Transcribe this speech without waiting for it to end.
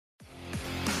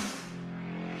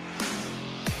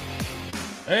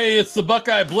Hey, it's the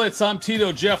Buckeye Blitz. I'm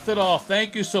Tito Jeff Thidoff.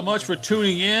 Thank you so much for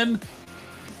tuning in.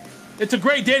 It's a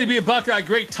great day to be a Buckeye,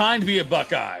 great time to be a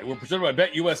Buckeye. We're presented by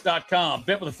BetUS.com.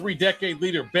 Bet with a 3-decade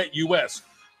leader, BetUS.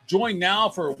 Join now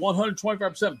for a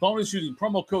 125% bonus using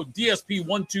promo code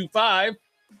DSP125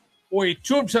 or a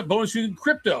 200% bonus using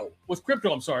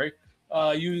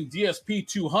using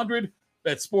DSP200.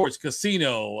 Bet sports,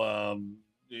 casino,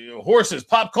 horses,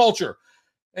 pop culture,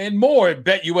 and more at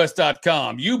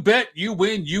BetUS.com. You bet, you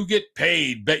win, you get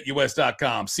paid.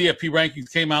 BetUS.com. CFP rankings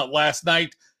came out last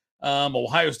night.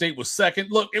 Ohio State was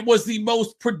second. Look, it was the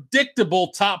most predictable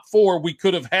top four we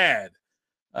could have had.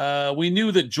 We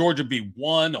knew that Georgia would be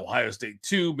 1, Ohio State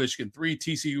 2, Michigan 3,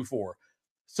 TCU 4.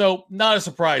 So not a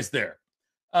surprise there.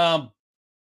 Again,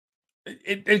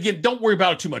 don't worry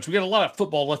about it too much. We got a lot of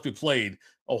football left to be played.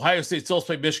 Ohio State still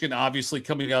play Michigan, obviously,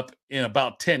 coming up in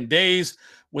about 10 days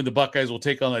when the Buckeyes will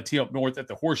take on that team up north at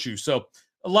the Horseshoe. So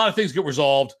a lot of things get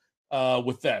resolved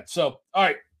with that. So, all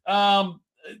right.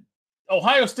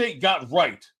 Ohio State got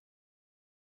right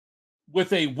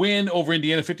with a win over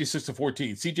Indiana,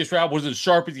 56-14. C.J. Stroud wasn't as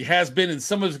sharp as he has been in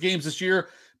some of his games this year,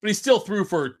 but he still threw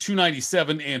for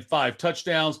 297 and 5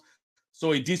 touchdowns.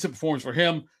 So a decent performance for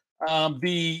him.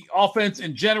 The offense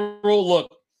in general,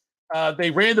 look,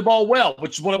 they ran the ball well,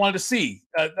 which is what I wanted to see.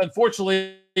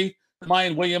 Unfortunately,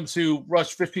 Mayan Williams, who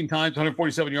rushed 15 times,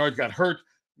 147 yards, got hurt.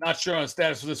 Not sure on his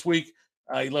status for this week.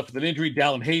 He left with an injury.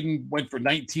 Dallin Hayden went for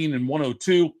 19 and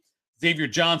 102. Xavier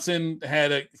Johnson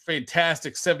had a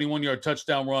fantastic 71-yard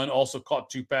touchdown run, also caught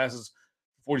 2 passes,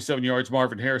 47 yards.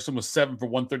 Marvin Harrison was 7 for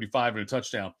 135 and a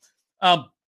touchdown.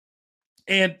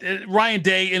 And Ryan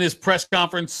Day in his press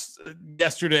conference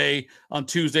yesterday on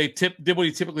Tuesday did what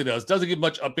he typically does. Doesn't give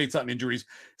much updates on injuries.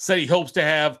 Said he hopes to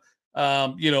have,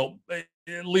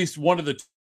 at least one of the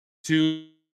two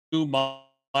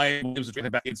Mayan Williams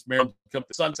back against Maryland come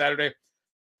to Saturday.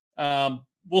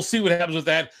 We'll see what happens with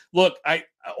that. Look,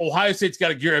 Ohio State's got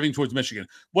to gear everything towards Michigan.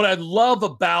 What I love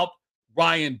about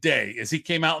Ryan Day is he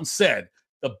came out and said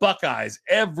the Buckeyes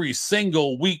every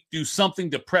single week do something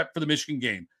to prep for the Michigan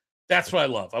game. That's what I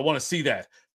love. I want to see that.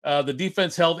 The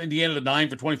defense held Indiana to 9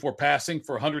 for 24 passing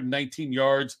for 119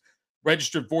 yards,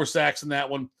 registered 4 sacks in that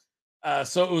one.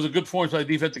 So it was a good performance by the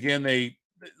defense. Again,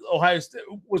 Ohio State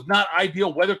was not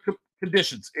ideal weather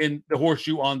conditions in the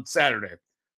Horseshoe on Saturday.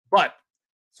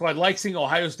 So I'd like seeing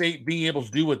Ohio State being able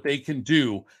to do what they can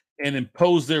do and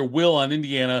impose their will on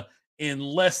Indiana in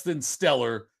less than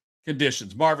stellar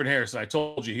conditions. Marvin Harrison, I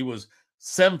told you, he was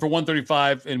 7 for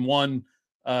 135 and 1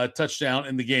 touchdown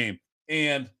in the game.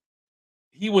 And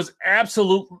he was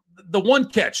the one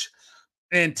catch,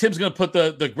 and Tim's going to put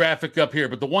the graphic up here,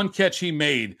 but the one catch he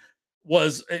made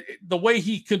was the way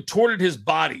he contorted his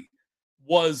body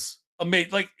was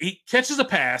amazing. Like, he catches a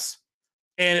pass,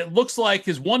 and it looks like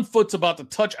his one foot's about to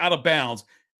touch out of bounds,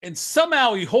 and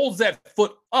somehow he holds that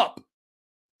foot up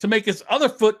to make his other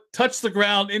foot touch the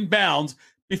ground in bounds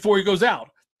before he goes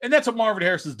out. And that's what Marvin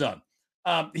Harrison's done.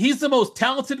 He's the most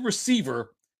talented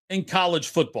receiver in college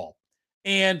football.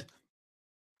 And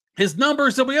his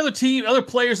numbers, there'll be other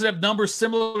players that have numbers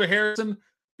similar to Harrison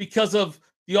because of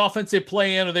the offense they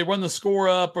play in, or they run the score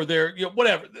up, or they're,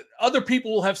 whatever. Other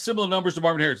people will have similar numbers to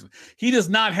Marvin Harrison. He does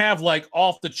not have like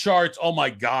off the charts, oh my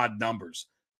God, numbers.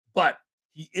 But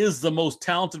he is the most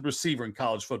talented receiver in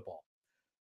college football.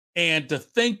 And to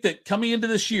think that coming into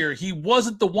this year, he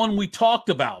wasn't the one we talked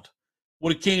about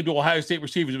when it came to Ohio State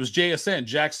receivers. It was JSN,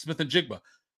 Jackson Smith and Jigba.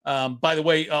 By the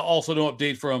way, also no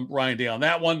update from Ryan Day on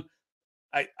that one.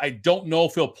 I don't know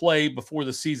if he'll play before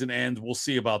the season ends. We'll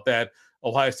see about that.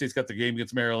 Ohio State's got the game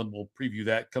against Maryland. We'll preview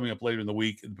that coming up later in the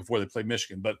week before they play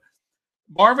Michigan. But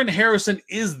Marvin Harrison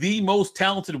is the most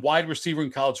talented wide receiver in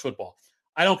college football.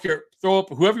 I don't care. Throw up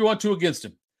whoever you want to against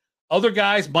him. Other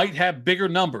guys might have bigger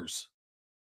numbers.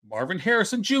 Marvin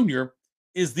Harrison Jr.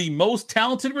 is the most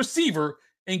talented receiver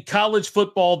in college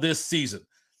football this season.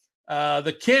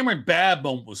 The Cameron Babb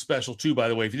moment was special too, by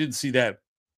the way, if you didn't see that.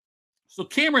 So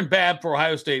Cameron Babb for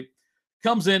Ohio State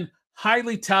comes in,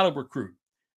 highly touted recruit.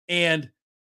 And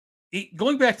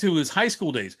going back to his high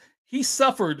school days, he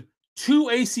suffered 2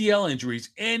 ACL injuries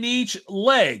in each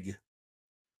leg.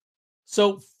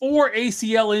 So 4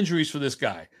 ACL injuries for this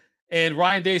guy. And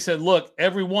Ryan Day said, look,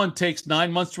 everyone takes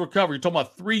 9 months to recover. You're talking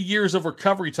about 3 years of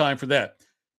recovery time for that.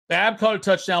 Babb caught a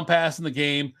touchdown pass in the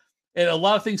game. And a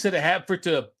lot of things said it had for it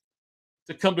to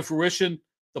come to fruition.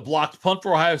 The blocked punt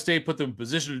for Ohio State put them in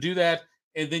position to do that.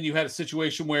 And then you had a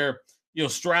situation where,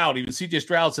 Stroud, even C.J.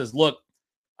 Stroud says, look,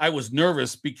 I was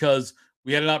nervous because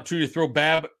we had an opportunity to throw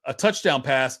Babb a touchdown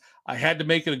pass. I had to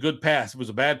make it a good pass. If it was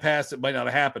a bad pass, it might not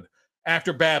have happened.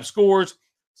 After Babb scores,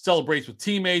 celebrates with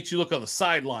teammates. You look on the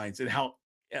sidelines and how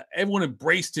everyone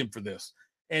embraced him for this.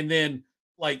 And then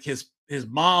like his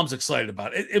mom's excited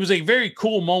about it. It was a very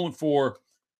cool moment for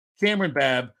Cameron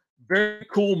Babb. Very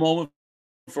cool moment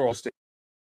for all State.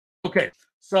 Okay,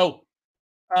 so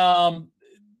the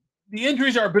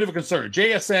injuries are a bit of a concern.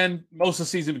 JSN, most of the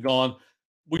season gone.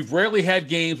 We've rarely had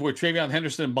games where Travion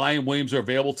Henderson and Miyan Williams are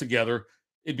available together.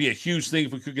 It'd be a huge thing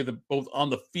if we could get them both on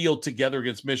the field together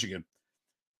against Michigan.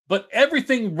 But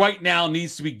everything right now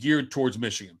needs to be geared towards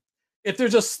Michigan. If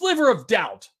there's a sliver of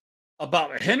doubt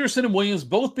about Henderson and Williams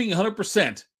both being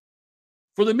 100%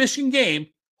 for the Michigan game,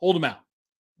 hold them out.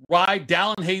 Ride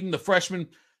Dallin Hayden, the freshman,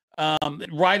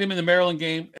 ride him in the Maryland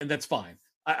game, and that's fine.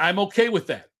 I'm okay with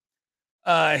that.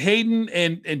 Hayden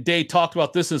and Day talked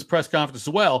about this in his press conference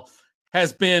as well.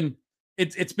 It's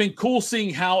been cool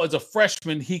seeing how, as a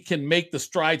freshman, he can make the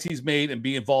strides he's made and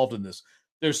be involved in this.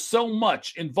 There's so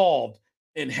much involved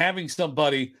in having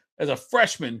somebody as a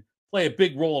freshman play a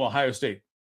big role in Ohio State.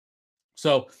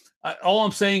 So all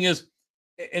I'm saying is,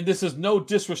 and this is no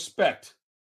disrespect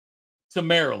to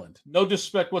Maryland, no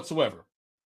disrespect whatsoever.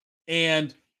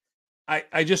 And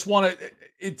I just want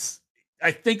to,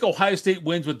 I think Ohio State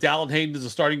wins with Dallin Hayden as a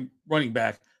starting running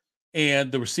back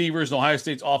and the receivers and Ohio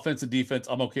State's offense and defense.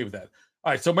 I'm okay with that.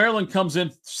 All right. So Maryland comes in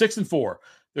 6-4.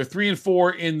 They're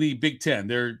 3-4 in the Big Ten.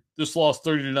 They're just lost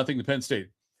 30-0 to Penn State.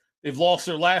 They've lost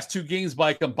their last two games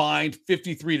by combined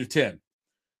 53-10.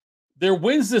 Their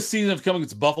wins this season have come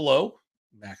against Buffalo,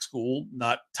 MAC school,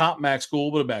 not top MAC school,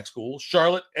 but a MAC school,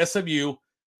 Charlotte, SMU,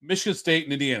 Michigan State,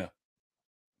 and Indiana.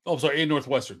 Oh, sorry, and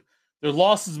Northwestern. Their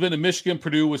losses have been to Michigan,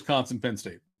 Purdue, Wisconsin, Penn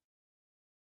State.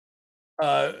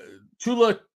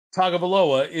 Tua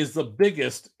Tagovailoa is the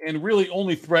biggest and really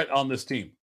only threat on this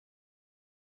team.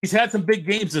 He's had some big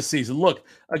games this season. Look,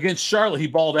 against Charlotte, he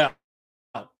balled out.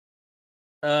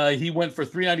 He went for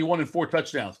 391 and 4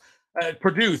 touchdowns.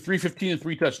 Purdue, 315 and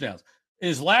 3 touchdowns. In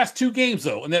his last two games,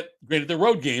 though, and that granted they're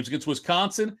road games against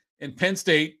Wisconsin and Penn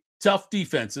State, tough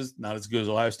defenses, not as good as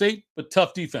Ohio State, but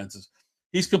tough defenses.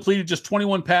 He's completed just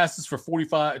 21 passes for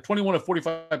 21 of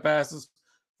 45 passes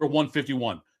for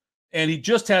 151. And he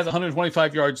just has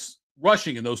 125 yards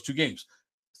rushing in those two games.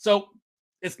 So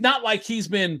it's not like he's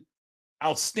been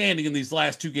outstanding in these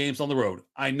last two games on the road.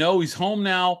 I know he's home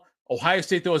now. Ohio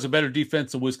State, though, has a better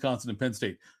defense than Wisconsin and Penn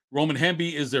State. Roman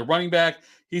Hemby is their running back.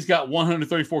 He's got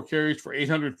 134 carries for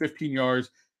 815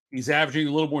 yards. He's averaging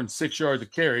a little more than 6 yards a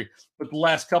carry. But the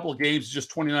last couple of games, just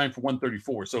 29 for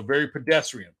 134. So very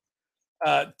pedestrian.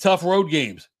 Tough road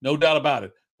games, no doubt about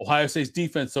it. Ohio State's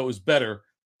defense, though, is better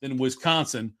than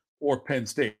Wisconsin or Penn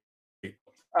State. It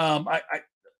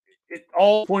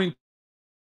all pointing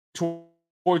toward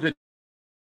the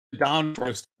down.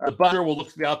 The Butler will look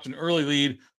to the option early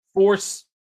lead, force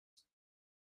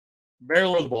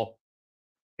Maryland the ball,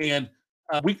 and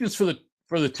weakness for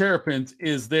the Terrapins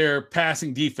is their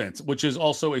passing defense, which is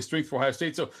also a strength for Ohio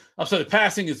State. So I'm sorry, the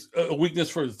passing is a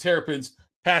weakness for the Terrapins.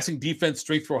 Passing defense,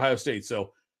 strength for Ohio State.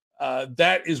 So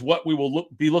that is what we will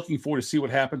be looking for to see what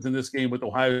happens in this game with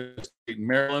Ohio State and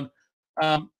Maryland.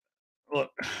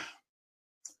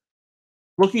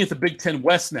 Looking at the Big Ten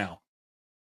West now,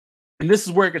 and this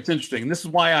is where it gets interesting. And this is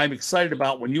why I'm excited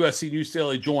about when USC and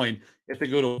UCLA join, if they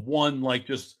go to one, like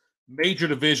just major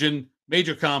division,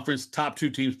 major conference, top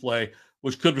two teams play,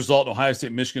 which could result in Ohio State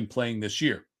and Michigan playing this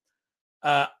year.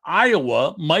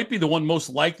 Iowa might be the one most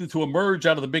likely to emerge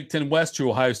out of the Big Ten West, who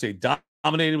Ohio State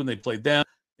dominated when they played them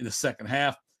in the second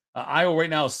half. Iowa right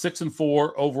now is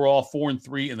 6-4 overall,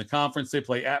 4-3 in the conference. They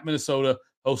play at Minnesota,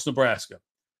 host Nebraska.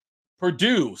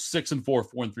 Purdue 6-4,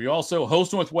 4-3 also,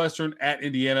 host Northwestern, at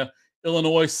Indiana.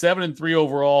 Illinois 7-3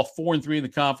 overall, 4-3 in the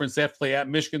conference. They have to play at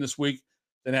Michigan this week,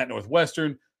 then at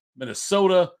Northwestern.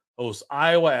 Minnesota hosts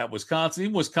Iowa, at Wisconsin.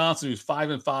 Even Wisconsin, who's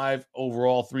 5-5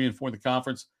 overall, 3-4 in the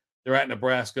conference. They're at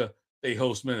Nebraska. They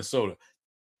host Minnesota.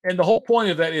 And the whole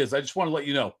point of that is, I just want to let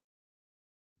you know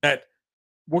that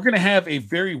we're going to have a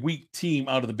very weak team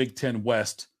out of the Big Ten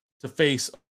West to face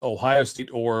Ohio State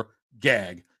or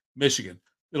GAG, Michigan.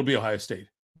 It'll be Ohio State.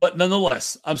 But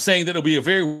nonetheless, I'm saying that it'll be a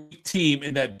very weak team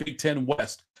in that Big Ten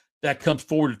West that comes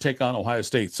forward to take on Ohio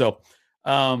State. So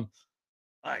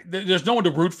there's no one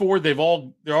to root for. They're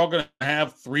all going to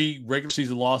have 3 regular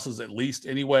season losses at least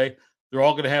anyway. They're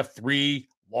all going to have 3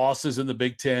 losses in the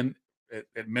Big Ten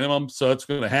at minimum. So it's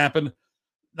going to happen.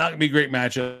 Not going to be a great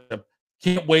matchup.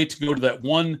 Can't wait to go to that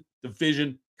one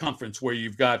division conference where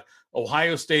you've got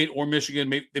Ohio State or Michigan.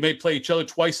 They may play each other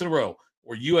twice in a row,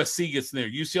 or USC gets in there,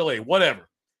 UCLA, whatever.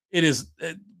 It is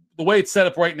the way it's set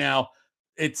up right now.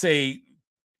 It's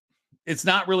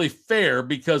not really fair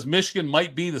because Michigan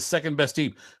might be the second best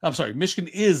team. I'm sorry, Michigan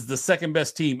is the second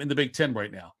best team in the Big Ten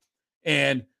right now.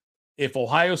 And If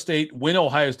Ohio State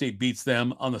beats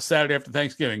them on the Saturday after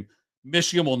Thanksgiving,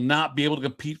 Michigan will not be able to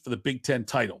compete for the Big Ten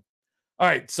title. All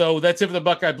right, so that's it for the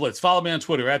Buckeye Blitz. Follow me on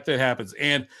Twitter @ThatHappens.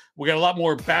 And we got a lot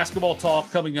more basketball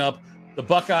talk coming up. The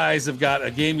Buckeyes have got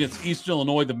a game against Eastern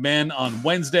Illinois, the men, on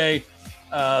Wednesday.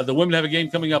 The women have a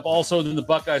game coming up also. Then the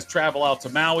Buckeyes travel out to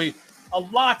Maui. A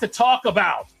lot to talk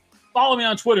about. Follow me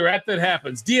on Twitter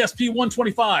 @ThatHappens. DSP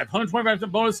 125,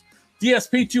 125% bonus.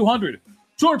 DSP 200,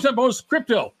 200% bonus.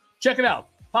 Crypto. Check it out.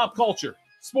 Pop culture,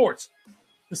 sports,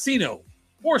 casino,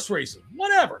 horse racing,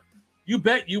 whatever. You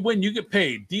bet, you win, you get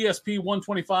paid. DSP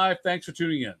 125. Thanks for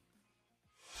tuning in.